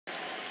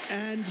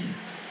And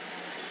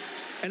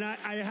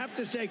I have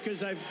to say,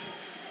 because I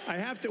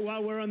have to,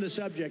 while we're on the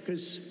subject,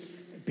 because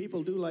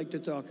people do like to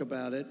talk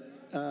about it.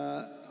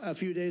 A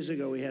few days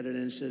ago, we had an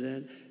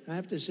incident. I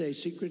have to say,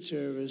 Secret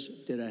Service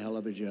did a hell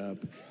of a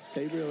job.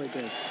 They really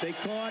did. They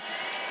caught...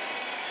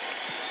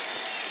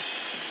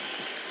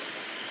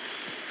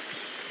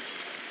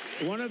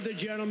 One of the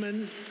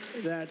gentlemen,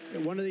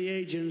 one of the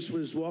agents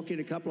was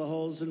walking a couple of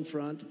holes in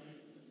front,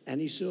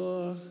 and he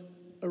saw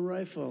a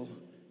rifle,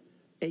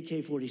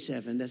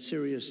 AK-47. That's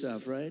serious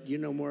stuff, right? You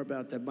know more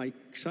about that. My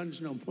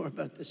sons know more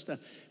about this stuff.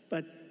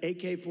 But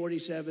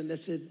AK-47,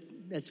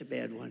 that's a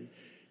bad one.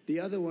 The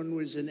other one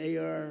was an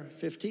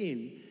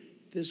AR-15.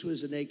 This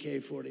was an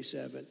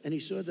AK-47. And he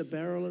saw the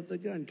barrel of the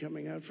gun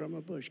coming out from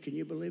a bush. Can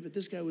you believe it?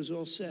 This guy was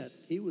all set.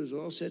 He was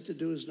all set to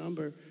do his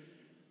number.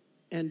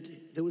 And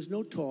there was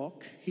no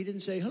talk. He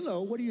didn't say,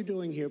 hello, what are you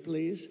doing here,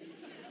 please?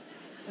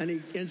 And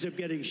he ends up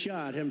getting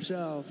shot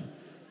himself.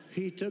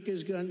 He took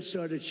his gun,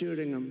 started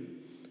shooting him.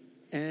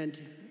 And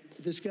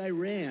this guy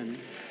ran.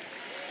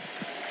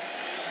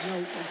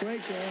 No,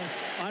 great job.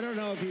 I don't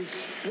know if he's,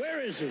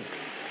 where is he?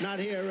 Not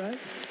here, right?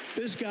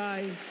 This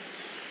guy,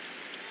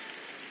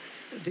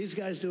 these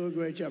guys do a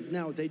great job.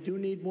 Now, they do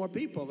need more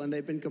people, and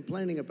they've been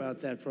complaining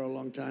about that for a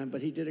long time,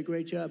 but he did a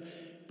great job.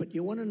 But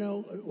you want to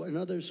know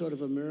another sort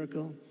of a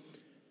miracle?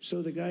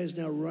 So the guy is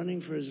now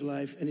running for his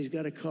life, and he's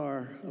got a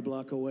car a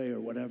block away or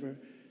whatever.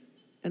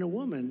 And a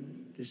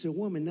woman, this is a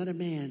woman, not a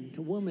man,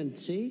 a woman,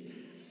 see?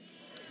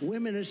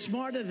 Women are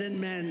smarter than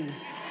men.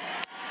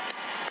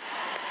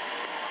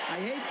 I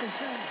hate to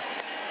say.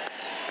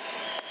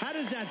 How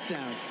does that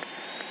sound?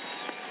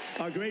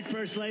 Our great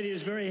First Lady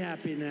is very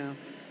happy now.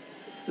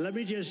 Let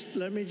me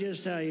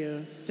just tell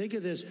you, think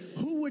of this.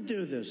 Who would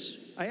do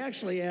this? I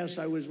actually asked,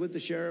 I was with the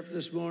sheriff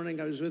this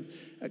morning, I was with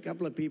a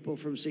couple of people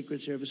from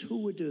Secret Service, who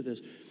would do this?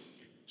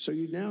 So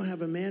you now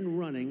have a man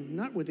running,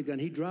 not with a gun,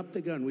 he dropped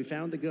the gun, we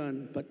found the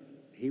gun, but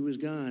he was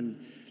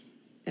gone.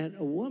 And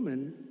a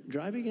woman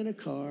driving in a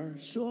car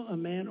saw a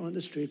man on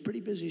the street,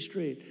 pretty busy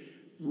street,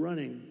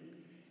 running,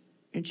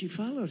 and she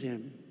followed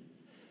him.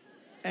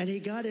 And he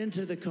got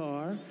into the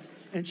car,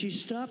 and she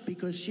stopped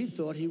because she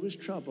thought he was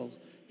trouble.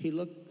 He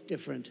looked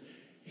different.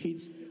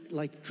 He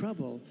like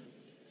trouble.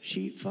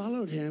 She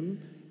followed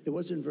him, it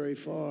wasn't very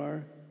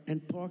far,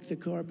 and parked the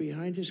car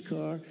behind his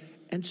car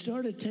and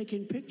started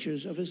taking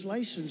pictures of his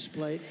license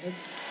plate.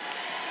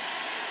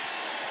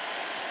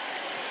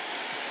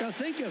 Now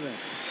think of it.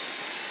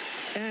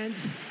 And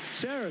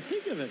Sarah,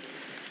 think of it.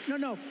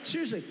 No,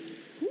 seriously,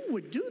 who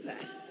would do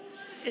that?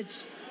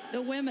 It's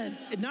the women.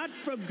 Not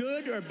from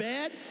good or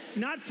bad,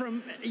 not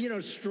from,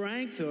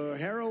 strength or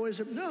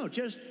heroism. No,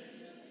 just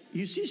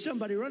you see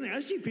somebody running.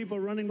 I see people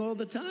running all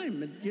the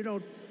time, and you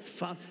don't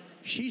follow.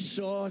 She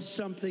saw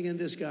something in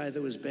this guy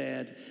that was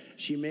bad.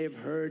 She may have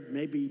heard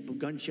maybe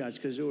gunshots,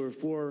 because there were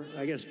four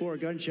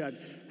gunshots.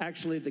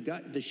 Actually,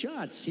 the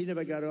shots, he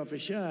never got off a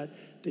shot.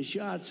 The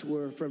shots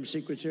were from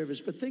Secret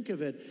Service. But think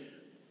of it,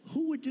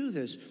 who would do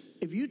this?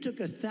 If you took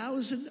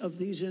 1,000 of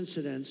these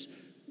incidents,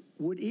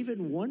 would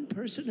even one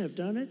person have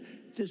done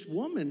it? This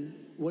woman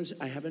was,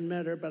 I haven't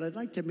met her, but I'd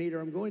like to meet her.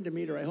 I'm going to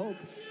meet her, I hope.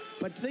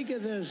 But think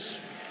of this.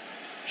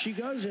 She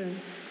goes in,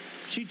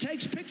 she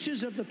takes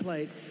pictures of the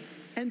plate,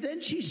 and then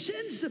she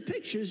sends the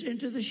pictures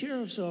into the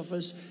sheriff's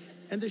office,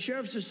 and the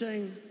sheriffs are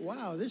saying,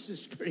 wow, this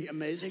is pretty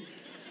amazing.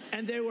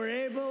 And they were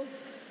able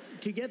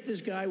to get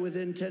this guy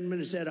within 10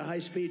 minutes. They had a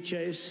high-speed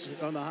chase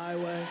on the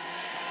highway.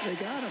 They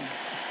got him.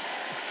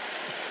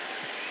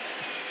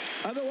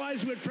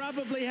 Otherwise, we'd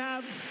probably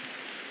have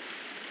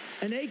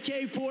an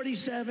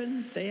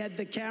AK-47. They had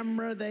the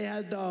camera. They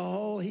had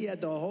he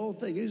had the whole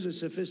thing. He was a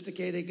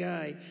sophisticated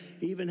guy.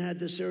 He even had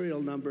the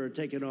serial number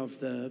taken off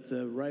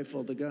the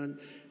rifle, the gun.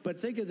 But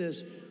think of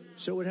this.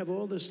 So we'd have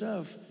all this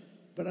stuff,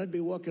 but I'd be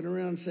walking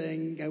around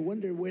saying, I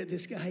wonder where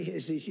this guy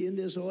is. Is he in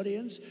this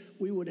audience?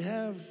 We would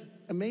have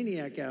a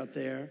maniac out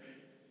there.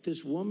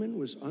 This woman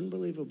was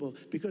unbelievable.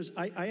 Because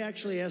I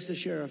actually asked the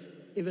sheriff,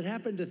 if it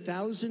happened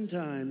 1,000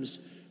 times,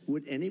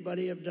 would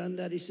anybody have done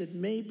that? He said,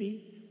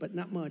 maybe, but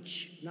not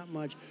much, not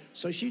much.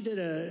 So she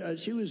did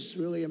she was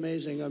really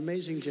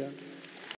amazing job.